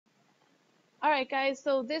Alright guys,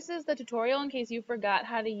 so this is the tutorial in case you forgot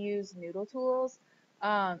how to use NoodleTools.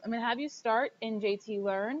 I'm going to have you start in JT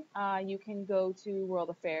Learn. You can go to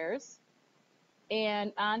World Affairs,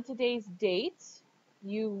 and on today's date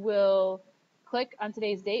you will click on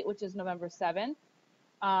today's date, which is November 7th,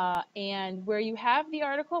 and where you have the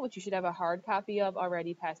article, which you should have a hard copy of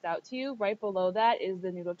already passed out to you, right below that is the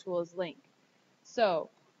NoodleTools link.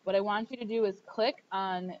 So what I want you to do is click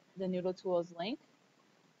on the NoodleTools link,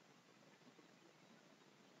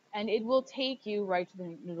 and it will take you right to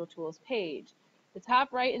the NoodleTools page. The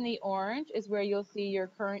top right in the orange is where you'll see your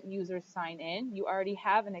current users sign in. You already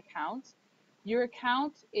have an account. Your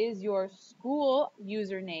account is your school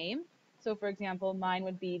username. So for example, mine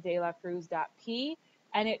would be delacruz.p,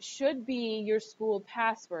 and it should be your school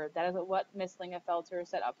password. That is what Miss Lingafelter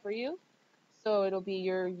set up for you. So it'll be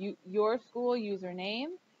your school username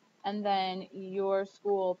and then your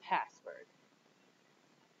school password.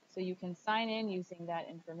 So you can sign in using that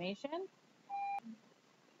information.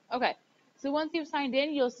 Okay, so once you've signed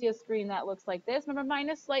in, you'll see a screen that looks like this. Remember, mine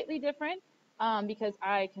is slightly different because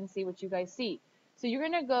I can see what you guys see. So you're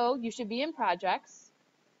going to go, you should be in projects,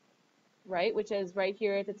 right, which is right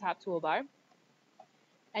here at the top toolbar.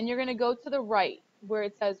 And you're going to go to the right where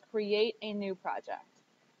it says create a new project.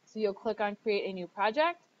 So you'll click on create a new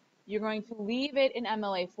project. You're going to leave it in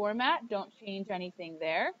MLA format. Don't change anything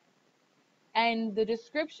there. And the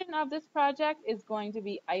description of this project is going to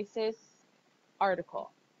be ISIS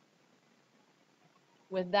article.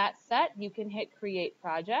 With that set, you can hit create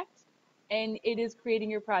project, and it is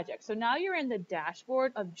creating your project. So now you're in the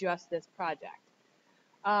dashboard of just this project.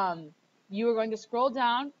 You are going to scroll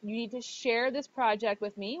down. You need to share this project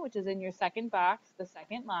with me, which is in your second box, the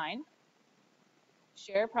second line.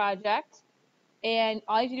 Share project. And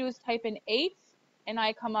all you have to do is type in 8, and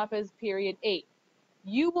I come up as period 8.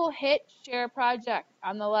 You will hit share project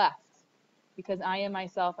on the left because I am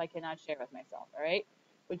myself. I cannot share with myself, all right?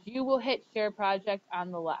 But you will hit share project on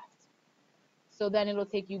the left. So then it'll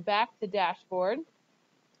take you back to dashboard.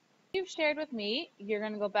 You've shared with me, you're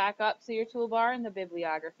going to go back up to your toolbar in the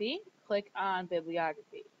bibliography. Click on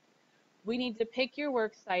bibliography. We need to pick your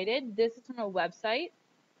works cited. This is from a website.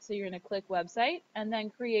 So you're going to click website and then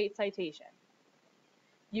create citation.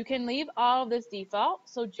 You can leave all of this default,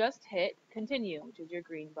 so just hit continue, which is your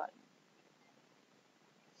green button.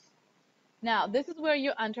 Now, this is where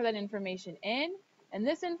you enter that information in, and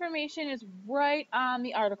this information is right on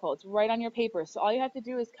the article. It's right on your paper. So all you have to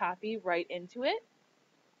do is copy right into it.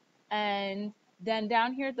 And then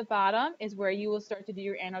down here at the bottom is where you will start to do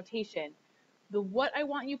your annotation. What I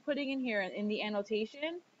want you putting in here in the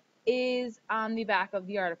annotation is on the back of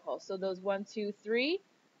the article. So those 1, 2, 3,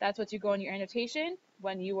 that's what you go in your annotation.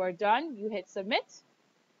 When you are done, you hit submit,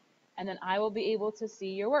 and then I will be able to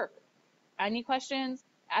see your work. Any questions?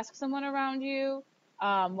 Ask someone around you.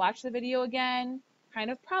 Watch the video again. Kind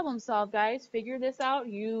of problem solve, guys. Figure this out.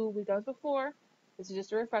 We've done this before. This is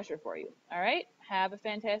just a refresher for you. All right? Have a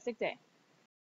fantastic day.